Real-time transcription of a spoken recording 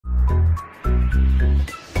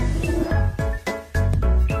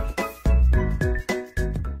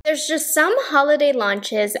There's just some holiday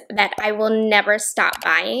launches that I will never stop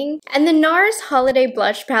buying, and the Nars Holiday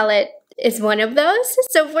Blush Palette is one of those.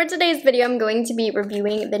 So for today's video, I'm going to be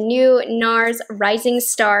reviewing the new Nars Rising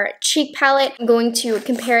Star Cheek Palette. I'm going to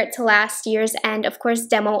compare it to last year's and of course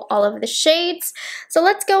demo all of the shades. So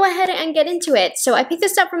let's go ahead and get into it. So I picked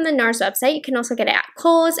this up from the Nars website. You can also get it at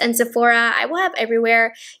Kohl's and Sephora. I will have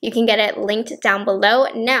everywhere. You can get it linked down below.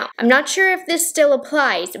 Now, I'm not sure if this still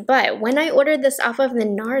applies, but when I ordered this off of the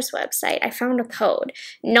Nars website, I found a code.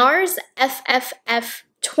 Nars FFF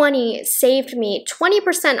 20 saved me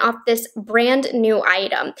 20% off this brand new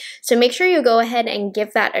item. So make sure you go ahead and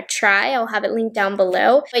give that a try. I'll have it linked down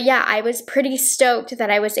below. But yeah, I was pretty stoked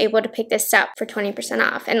that I was able to pick this up for 20%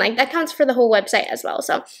 off. And like that counts for the whole website as well.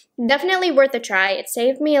 So definitely worth a try. It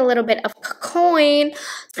saved me a little bit of coin.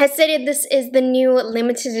 As stated, this is the new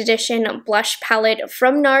limited edition blush palette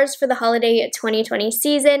from Nars for the holiday 2020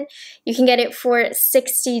 season. You can get it for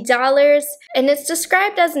 $60. And it's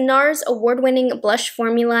described as Nars award-winning blush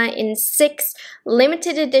formula in 6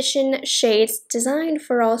 limited edition shades designed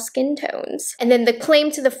for all skin tones. And then the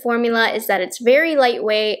claim to the formula is that it's very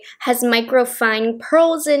lightweight, has micro fine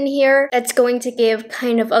pearls in here that's going to give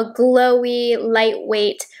kind of a glowy,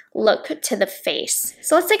 lightweight look to the face.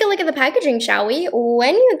 So let's take a look at the packaging, shall we?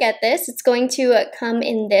 When you get this, it's going to come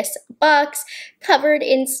in this box covered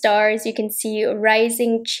in stars. You can see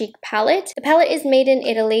Rising Cheek Palette. The palette is made in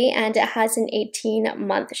Italy and it has an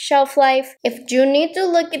 18-month shelf life. If you need to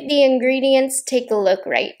look at the ingredients, take a look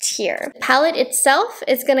right here. The palette itself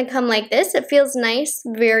is going to come like this. It feels nice,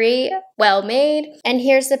 very well made. And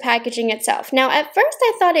here's the packaging itself. Now, at first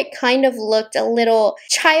I thought it kind of looked a little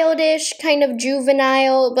childish, kind of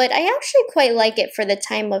juvenile, but I actually quite like it for the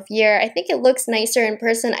time of year. I think it looks nicer in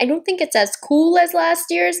person. I don't think it's as cool as last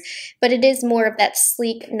year's, but it is more of that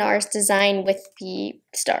sleek Nars design with the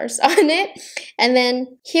stars on it. And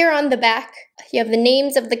then here on the back, you have the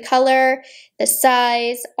names of the color, the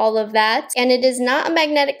size, all of that. And it is not a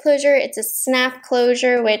magnetic closure, it's a snap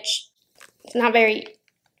closure, which is not very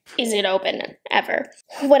easy to open ever.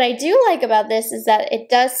 What I do like about this is that it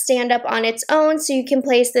does stand up on its own, so you can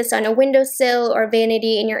place this on a windowsill or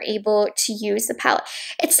vanity and you're able to use the palette.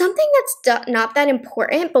 It's something that's not that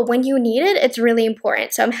important, but when you need it, it's really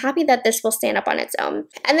important. So I'm happy that this will stand up on its own.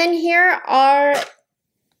 And then here are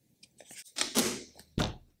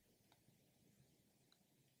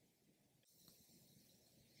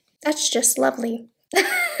that's just lovely.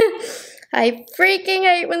 I freaking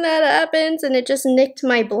hate when that happens and it just nicked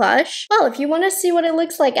my blush. Well, if you want to see what it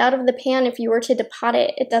looks like out of the pan if you were to depot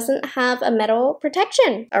it, it doesn't have a metal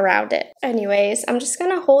protection around it. Anyways, I'm just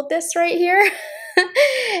gonna hold this right here.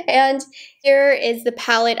 And here is the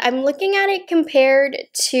palette. I'm looking at it compared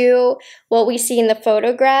to what we see in the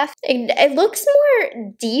photograph. It looks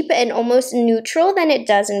more deep and almost neutral than it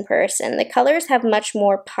does in person. The colors have much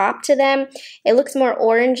more pop to them. It looks more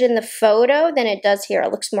orange in the photo than it does here.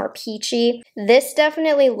 It looks more peachy. This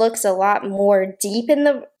definitely looks a lot more deep in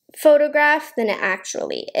the photograph than it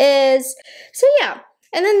actually is. So yeah.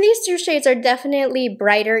 And then these two shades are definitely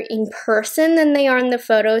brighter in person than they are in the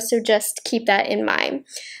photo, so just keep that in mind.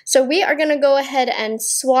 So we are going to go ahead and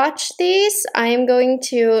swatch these. I am going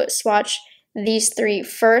to swatch these 3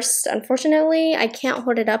 first. Unfortunately, I can't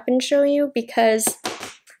hold it up and show you because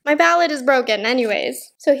my palette is broken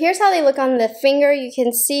anyways. So here's how they look on the finger. You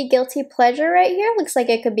can see Guilty Pleasure right here. Looks like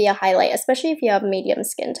it could be a highlight, especially if you have medium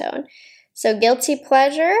skin tone. So Guilty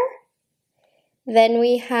Pleasure. Then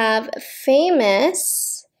we have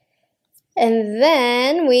Famous, and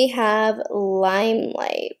then we have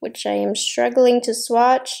Limelight, which I am struggling to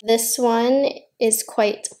swatch. This one is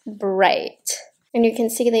quite bright. And you can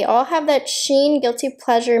see they all have that sheen. Guilty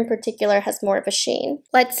Pleasure in particular has more of a sheen.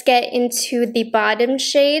 Let's get into the bottom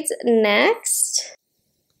shades next.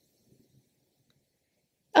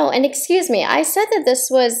 Oh, and excuse me, I said that this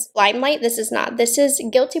was Limelight. This is not. This is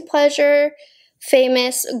Guilty Pleasure,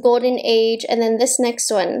 Famous, Golden Age, and then this next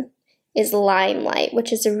one is Limelight,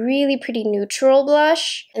 which is a really pretty neutral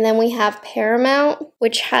blush. And then we have Paramount,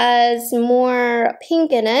 which has more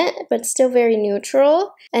pink in it, but still very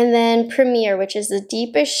neutral. And then Premier, which is the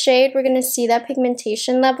deepest shade. We're going to see that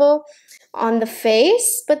pigmentation level on the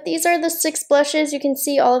face, but these are the 6 blushes. You can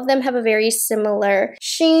see all of them have a very similar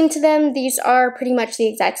sheen to them. These are pretty much the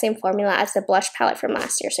exact same formula as the blush palette from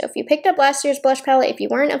last year. So if you picked up last year's blush palette, if you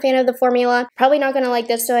weren't a fan of the formula, probably not going to like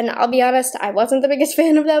this one. I'll be honest, I wasn't the biggest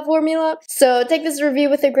fan of that formula. So take this review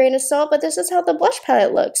with a grain of salt, but this is how the blush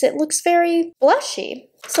palette looks. It looks very blushy.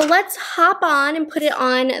 So let's hop on and put it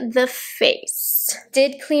on the face.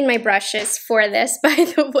 Did clean my brushes for this, by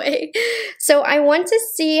the way. So I want to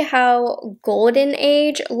see how Golden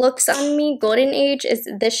Age looks on me. Golden Age is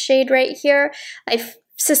this shade right here. I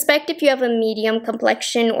suspect if you have a medium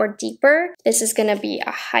complexion or deeper, this is gonna be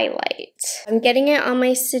a highlight. I'm getting it on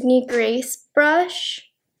my Sydney Grace brush,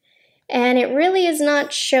 and it really is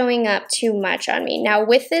not showing up too much on me. Now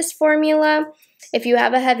with this formula, if you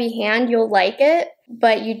have a heavy hand, you'll like it,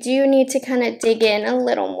 but you do need to kind of dig in a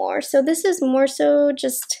little more. So this is more so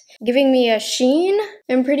just giving me a sheen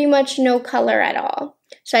and pretty much no color at all.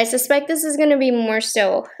 So I suspect this is going to be more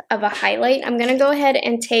so of a highlight. I'm going to go ahead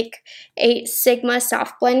and take a Sigma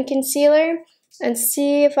Soft Blend Concealer and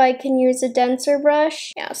see if I can use a denser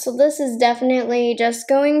brush. Yeah, so this is definitely just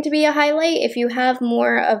going to be a highlight. If you have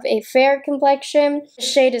more of a fair complexion, the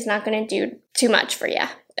shade is not going to do too much for you,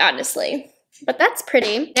 honestly. But that's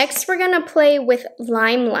pretty. Next, we're going to play with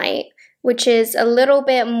Limelight, which is a little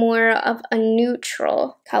bit more of a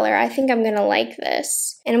neutral color. I think I'm going to like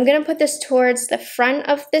this. And I'm going to put this towards the front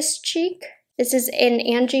of this cheek. This is in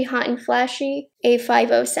Angie Hot and Flashy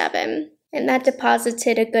A507. And that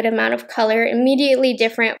deposited a good amount of color, immediately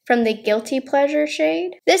different from the Guilty Pleasure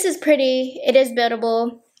shade. This is pretty. It is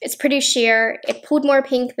buildable. It's pretty sheer. It pulled more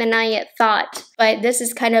pink than I thought, but this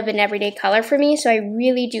is kind of an everyday color for me, so I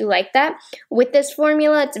really do like that. With this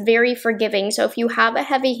formula, it's very forgiving, so if you have a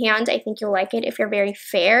heavy hand, I think you'll like it. If you're very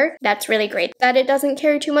fair, that's really great. That it doesn't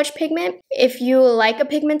carry too much pigment. If you like a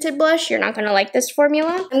pigmented blush, you're not gonna like this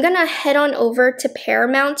formula. I'm gonna head on over to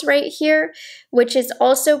Paramount right here, which is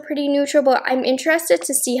also pretty neutral, but I'm interested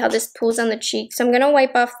to see how this pulls on the cheek, so I'm gonna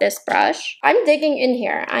wipe off this brush. I'm digging in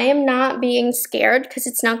here. I am not being scared because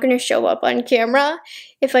it's not going to show up on camera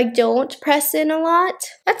if I don't press in a lot.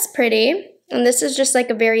 That's pretty. And this is just like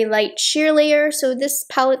a very light sheer layer, so this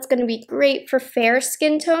palette's going to be great for fair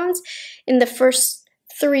skin tones in the first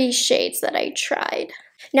 3 shades that I tried.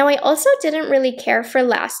 Now, I also didn't really care for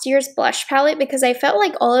last year's blush palette because I felt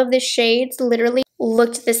like all of the shades literally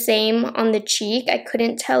looked the same on the cheek. I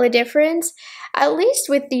couldn't tell a difference. At least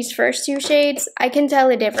with these first 2 shades, I can tell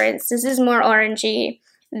a difference. This is more orangey.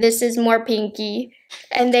 This is more pinky,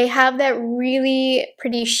 and they have that really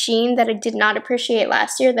pretty sheen that I did not appreciate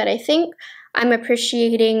last year that I think I'm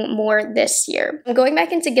appreciating more this year. I'm going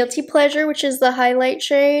back into Guilty Pleasure, which is the highlight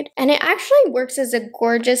shade, and it actually works as a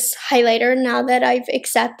gorgeous highlighter now that I've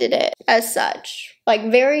accepted it as such. Like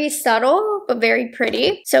very subtle, but very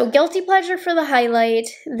pretty. So Guilty Pleasure for the highlight,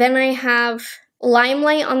 then I have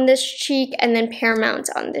Limelight on this cheek, and then Paramount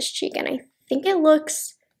on this cheek, and I think it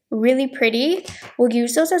looks really pretty. We'll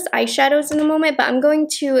use those as eyeshadows in a moment, but I'm going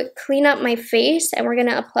to clean up my face and we're going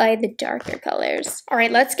to apply the darker colors. All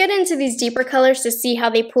right, let's get into these deeper colors to see how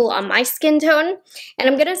they pull on my skin tone. And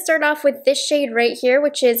I'm going to start off with this shade right here,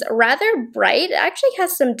 which is rather bright. It actually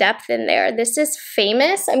has some depth in there. This is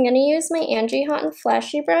Famous. I'm going to use my Angie Hot and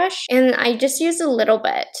Flashy brush, and I just used a little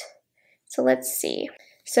bit. So let's see.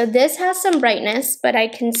 So this has some brightness, but I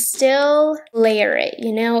can still layer it.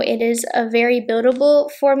 You know, it is a very buildable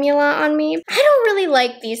formula on me. I don't really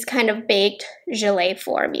like these kind of baked gelée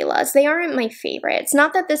formulas. They aren't my favorite. It's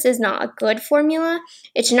not that this is not a good formula.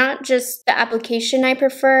 It's not just the application I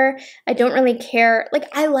prefer. I don't really care. Like,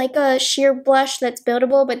 I like a sheer blush that's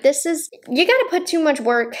buildable, but this is, you gotta put too much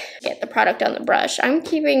work to get the product on the brush. I'm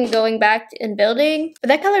keeping going back and building, but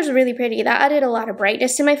that color is really pretty. That added a lot of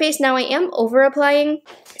brightness to my face. Now I am over applying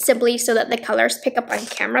simply so that the colors pick up on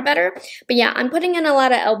camera better. But yeah, I'm putting in a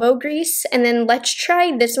lot of elbow grease. And then let's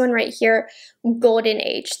try this one right here, Golden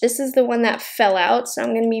Age. This is the one that fell out, so I'm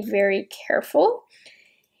going to be very careful.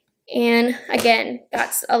 And again,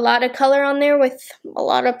 got a lot of color on there with a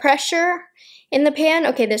lot of pressure in the pan.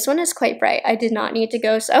 Okay, this one is quite bright. I did not need to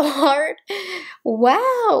go so hard.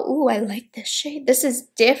 Wow. Ooh, I like this shade. This is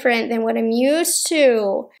different than what I'm used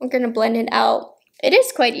to. I'm going to blend it out. It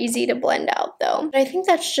is quite easy to blend out though. But I think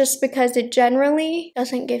that's just because it generally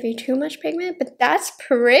doesn't give you too much pigment, but that's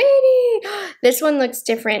pretty. This one looks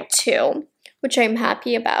different too, which I'm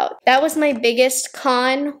happy about. That was my biggest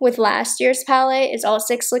con with last year's palette, is all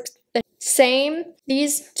 6 look the same.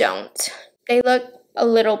 These don't. They look a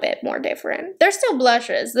little bit more different. They're still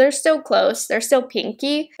blushes, they're still close, they're still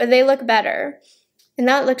pinky, but they look better. And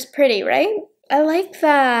that looks pretty, right? I like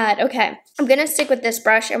that. Okay, I'm gonna stick with this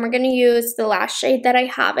brush and we're gonna use the last shade that I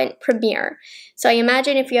haven't, Premier. So I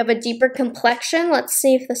imagine if you have a deeper complexion, let's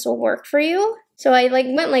see if this will work for you. So I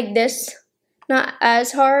went like this, not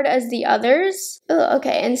as hard as the others. Oh,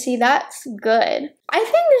 okay, and see, that's good. I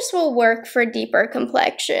think this will work for deeper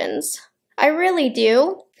complexions. I really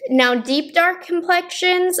do. Now, deep dark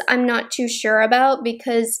complexions, I'm not too sure about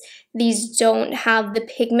because these don't have the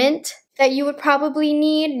pigment that you would probably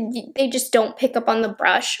need. They just don't pick up on the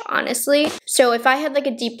brush, honestly. So if I had like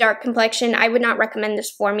a deep dark complexion, I would not recommend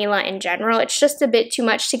this formula in general. It's just a bit too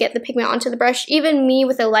much to get the pigment onto the brush. Even me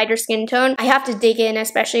with a lighter skin tone, I have to dig in,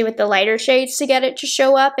 especially with the lighter shades, to get it to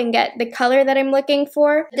show up and get the color that I'm looking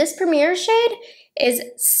for. This Premier shade is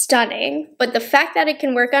stunning, but the fact that it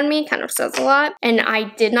can work on me kind of says a lot, and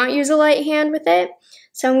I did not use a light hand with it.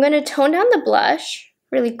 So I'm going to tone down the blush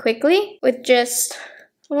really quickly with just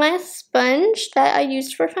less sponge that I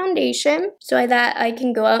used for foundation so that I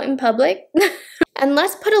can go out in public. And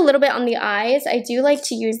let's put a little bit on the eyes. I do like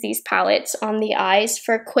to use these palettes on the eyes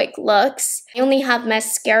for quick looks. I only have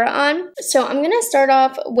mascara on, so I'm going to start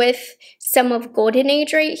off with some of Golden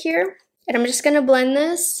Age right here, and I'm just going to blend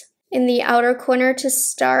this in the outer corner to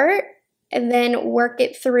start and then work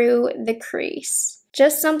it through the crease.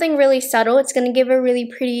 Just something really subtle. It's going to give a really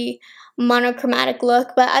pretty monochromatic look,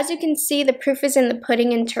 but as you can see, the proof is in the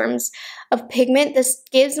pudding in terms of pigment. This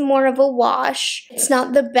gives more of a wash. It's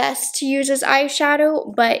not the best to use as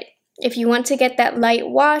eyeshadow, but if you want to get that light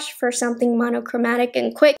wash for something monochromatic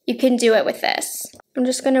and quick, you can do it with this. I'm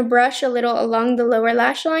just going to brush a little along the lower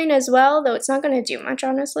lash line as well, though it's not going to do much,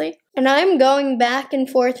 honestly. And I'm going back and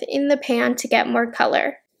forth in the pan to get more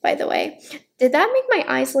color, by the way. Did that make my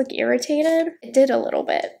eyes look irritated? It did a little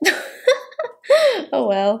bit. Oh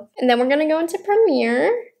well. And then we're going to go into Premier,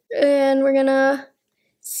 and we're going to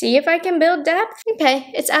see if I can build depth. Okay,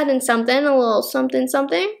 it's adding something, a little something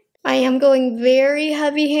something. I am going very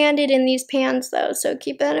heavy-handed in these pans though, so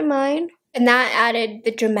keep that in mind. And that added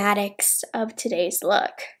the dramatics of today's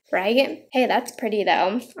look, right? Hey, that's pretty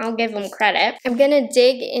though. I'll give them credit. I'm gonna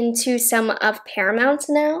dig into some of Paramount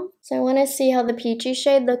now. So I wanna see how the peachy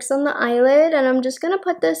shade looks on the eyelid, and I'm just gonna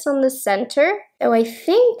put this on the center. So I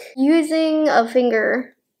think using a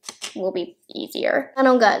finger will be easier. I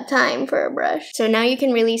don't got time for a brush. So now you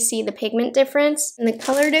can really see the pigment difference and the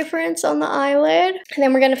color difference on the eyelid. And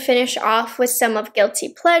then we're going to finish off with some of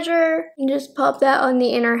Guilty Pleasure and just pop that on the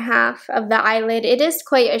inner half of the eyelid. It is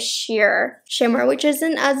quite a sheer shimmer, which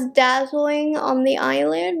isn't as dazzling on the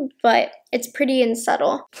eyelid, but it's pretty and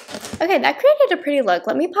subtle. Okay, that created a pretty look.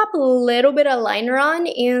 Let me pop a little bit of liner on,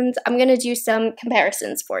 and I'm gonna do some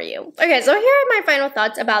comparisons for you. Okay, so here are my final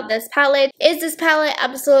thoughts about this palette. Is this palette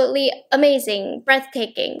absolutely amazing,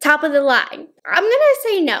 breathtaking, top of the line? I'm gonna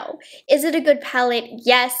say no. Is it a good palette?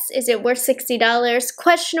 Yes. Is it worth $60?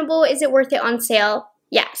 Questionable. Is it worth it on sale?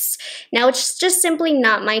 Yes. Now, it's just simply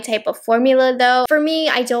not my type of formula though. For me,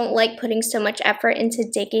 I don't like putting so much effort into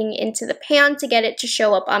digging into the pan to get it to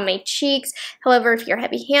show up on my cheeks. However, if you're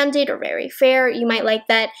heavy-handed or very fair, you might like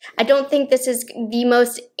that. I don't think this is the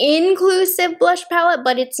most inclusive blush palette,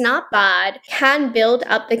 but it's not bad. Can build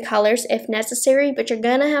up the colors if necessary, but you're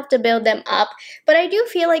gonna have to build them up. But I do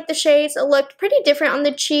feel like the shades looked pretty different on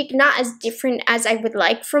the cheek, not as different as I would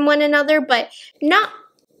like from one another, but not...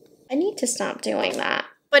 I need to stop doing that,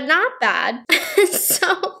 but not bad.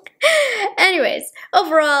 So anyways,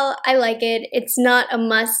 overall, I like it. It's not a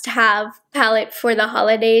must-have palette for the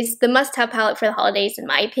holidays. The must-have palette for the holidays, in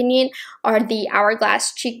my opinion, are the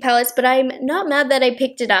Hourglass cheek palettes, but I'm not mad that I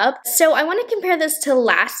picked it up. So I want to compare this to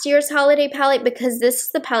last year's holiday palette because this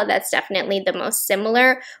is the palette that's definitely the most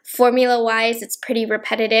similar. Formula-wise, it's pretty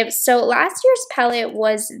repetitive. So last year's palette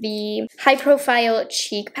was the high-profile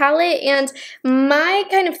cheek palette, and my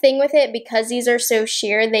kind of thing with it, because these are so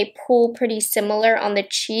sheer, they pull pretty similar on the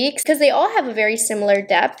cheeks because they all have a very similar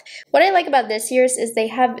depth. What I like about this year's is they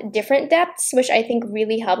have different depths, which I think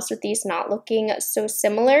really helps with these not looking so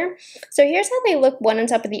similar. So here's how they look one on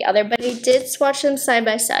top of the other, but I did swatch them side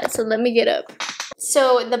by side, so let me get up.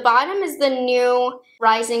 So the bottom is the new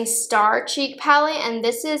Rising Star cheek palette, and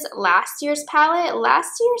this is last year's palette.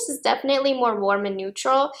 Last year's is definitely more warm and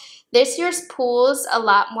neutral. This year's pulls a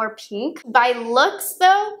lot more pink. By looks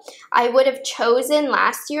though, I would have chosen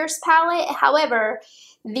last year's palette. However,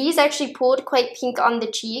 these actually pulled quite pink on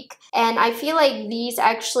the cheek, and I feel like these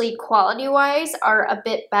actually quality-wise are a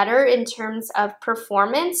bit better in terms of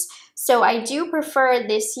performance. So I do prefer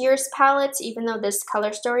this year's palettes, even though this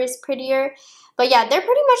color story is prettier. But yeah, they're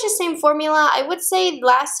pretty much the same formula. I would say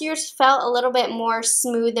last year's felt a little bit more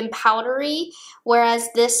smooth and powdery, whereas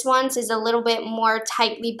this one's is a little bit more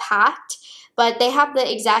tightly packed. But they have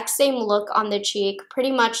the exact same look on the cheek,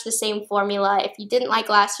 pretty much the same formula. If you didn't like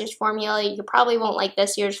last year's formula, you probably won't like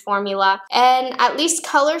this year's formula. And at least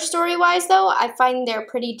color story-wise though, I find they're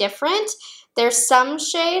pretty different. There's some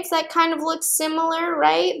shades that kind of look similar,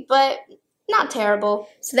 right? But not terrible.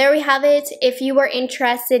 So there we have it. If you were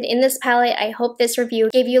interested in this palette, I hope this review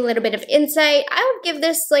gave you a little bit of insight. I would give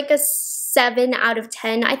this like a 7 out of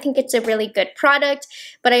 10. I think it's a really good product,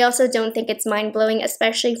 but I also don't think it's mind-blowing,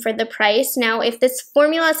 especially for the price. Now, if this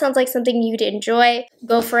formula sounds like something you'd enjoy,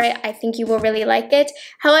 go for it. I think you will really like it.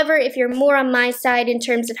 However, if you're more on my side in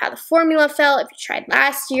terms of how the formula felt, if you tried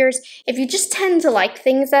last year's, if you just tend to like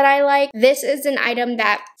things that I like, this is an item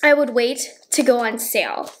that I would wait to go on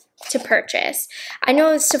sale to purchase. I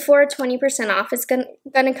know Sephora 20% off is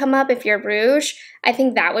gonna come up if you're Rouge. I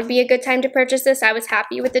think that would be a good time to purchase this. I was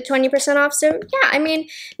happy with the 20% off. So yeah, I mean,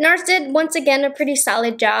 Nars did once again a pretty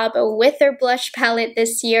solid job with their blush palette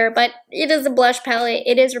this year, but it is a blush palette.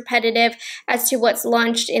 It is repetitive as to what's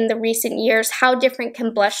launched in the recent years. How different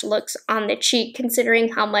can blush looks on the cheek considering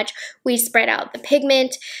how much we spread out the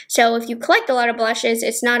pigment? So if you collect a lot of blushes,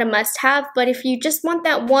 it's not a must-have, but if you just want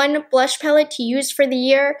that one blush palette to use for the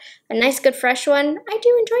year, a nice good fresh one, I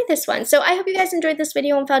do enjoy this one. So I hope you guys enjoyed this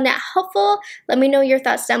video and found it helpful. Let me know your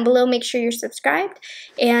thoughts down below. Make sure you're subscribed,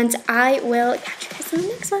 and I will catch you guys in the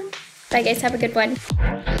next one. Bye guys, have a good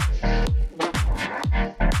one.